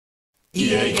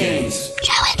EA Games.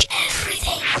 Challenge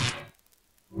everything.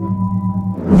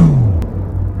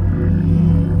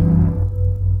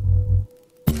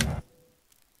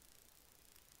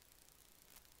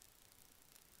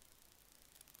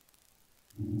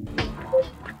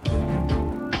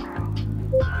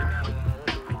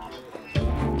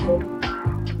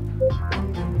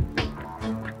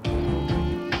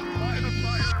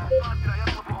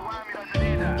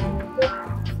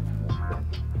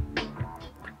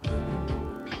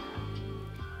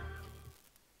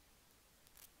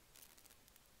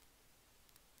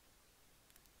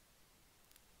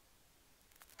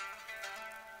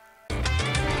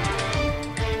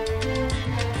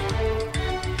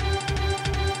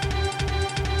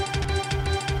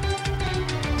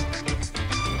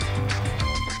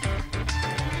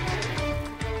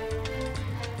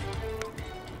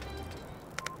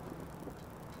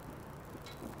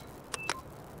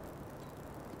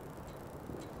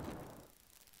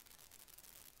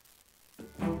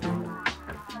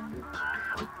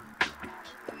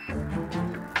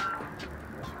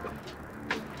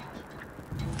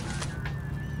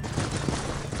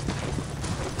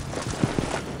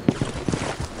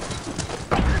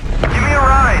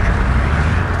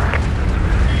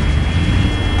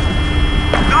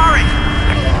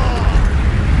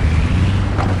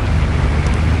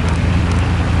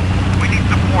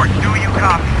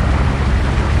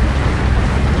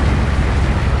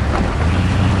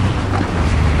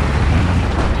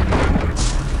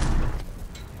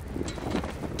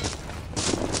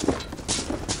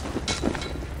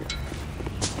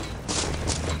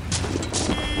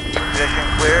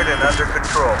 Cleared and under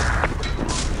control.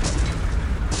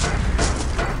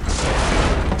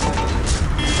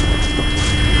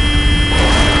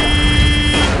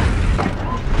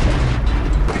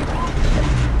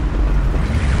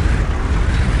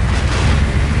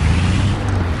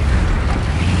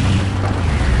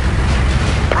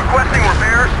 Requesting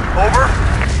repairs. Over.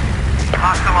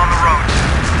 Hostile on the road.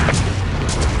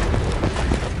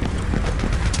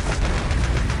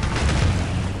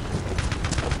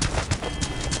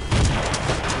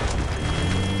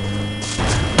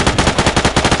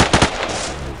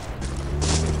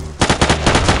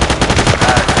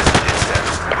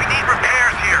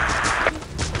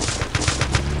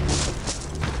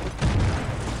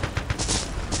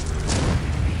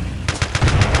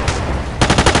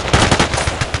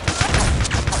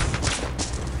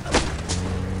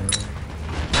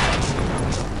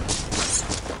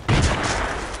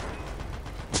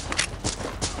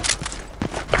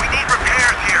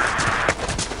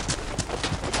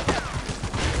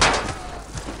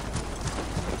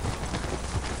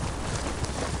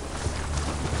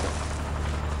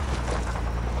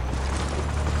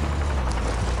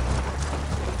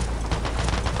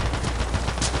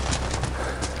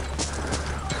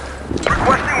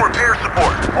 Requesting repair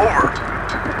support. Over.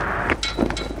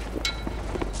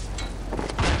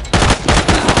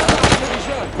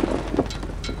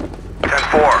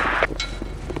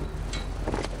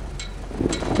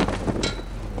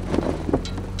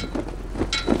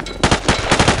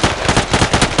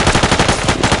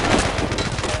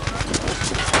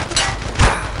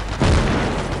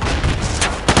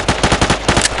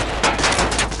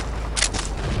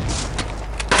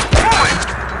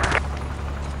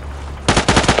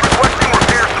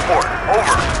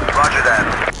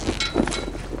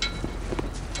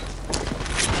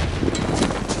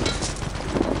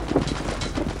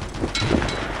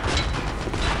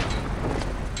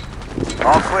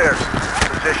 All clear.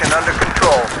 Position under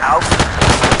control. Out.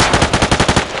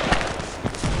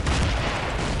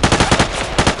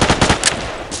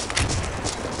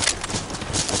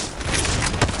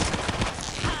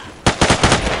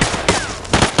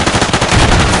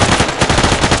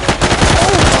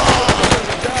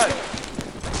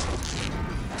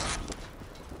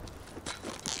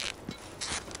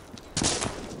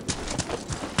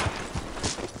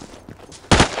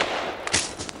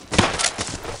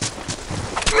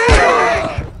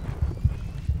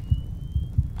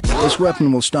 This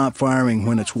weapon will stop firing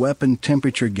when its weapon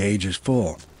temperature gauge is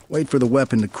full. Wait for the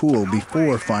weapon to cool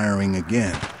before firing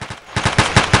again.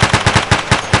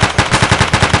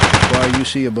 The bar you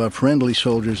see above friendly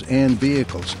soldiers and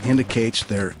vehicles indicates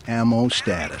their ammo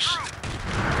status.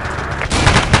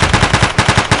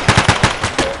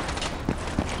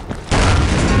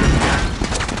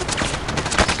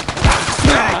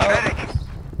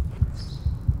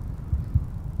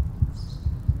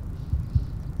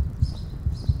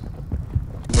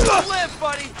 Live,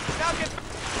 buddy! Now get...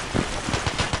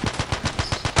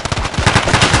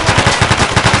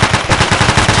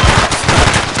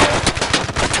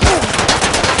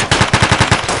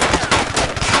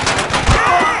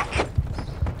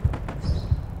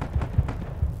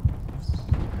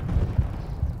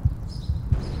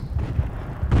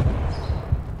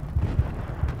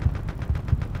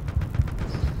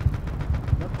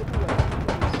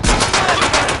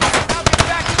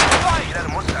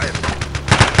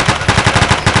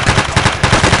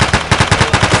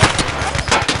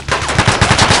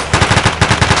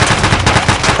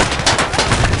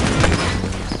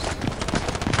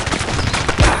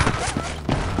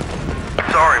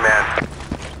 Sorry, man.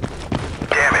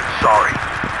 Damn it, sorry.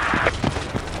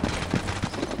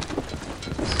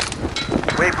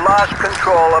 We've lost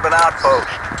control of an outpost.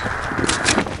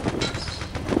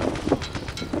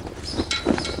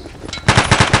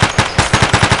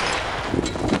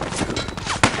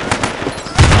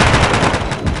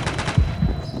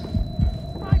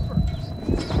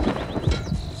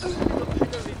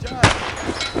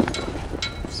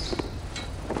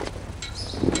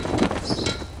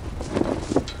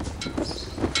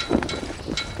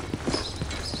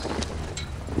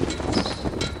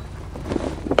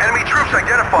 Enemy troops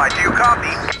identified. Do you copy?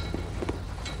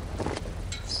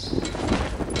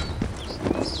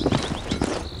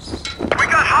 We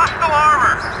got hostile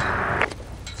armor!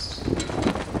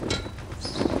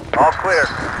 All clear.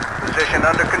 Position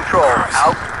under control.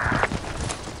 Out.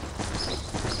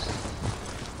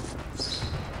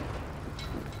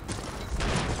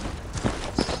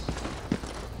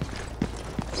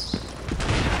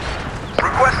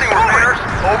 Requesting repairs.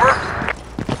 Over.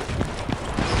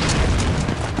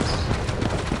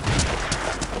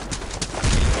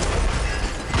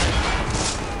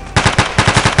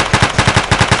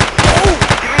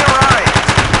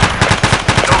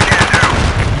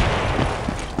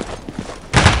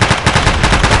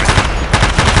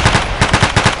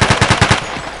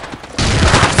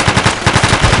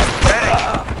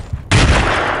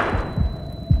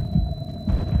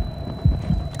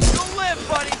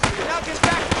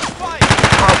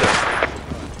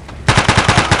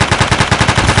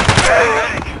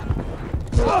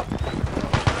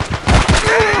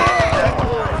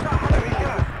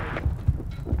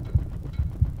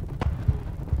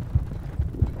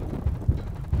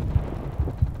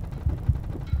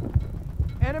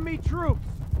 Enemy troops!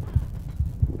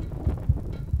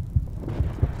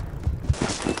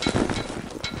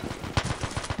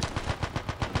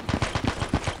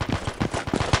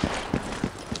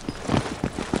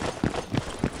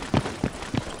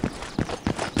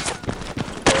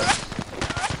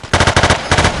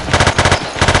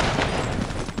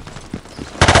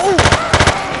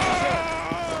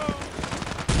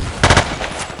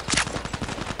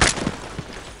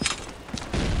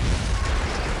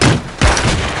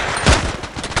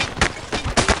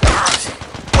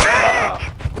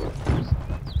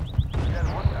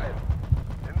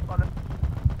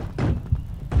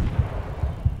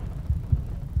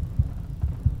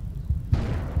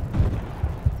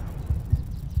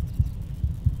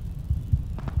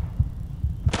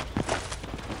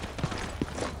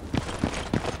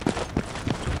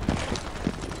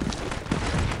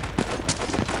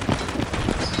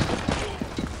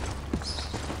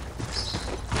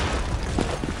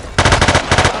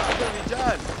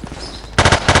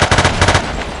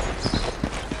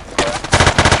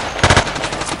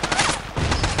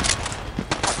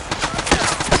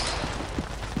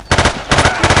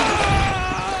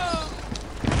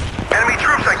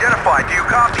 identified. Do you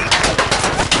copy?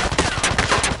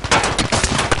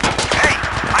 Hey,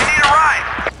 I need a ride!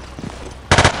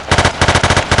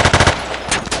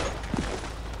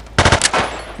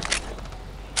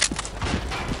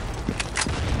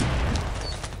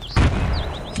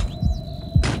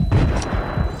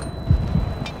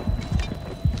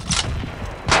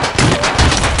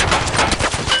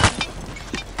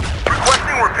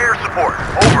 Requesting repair support.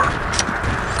 Over.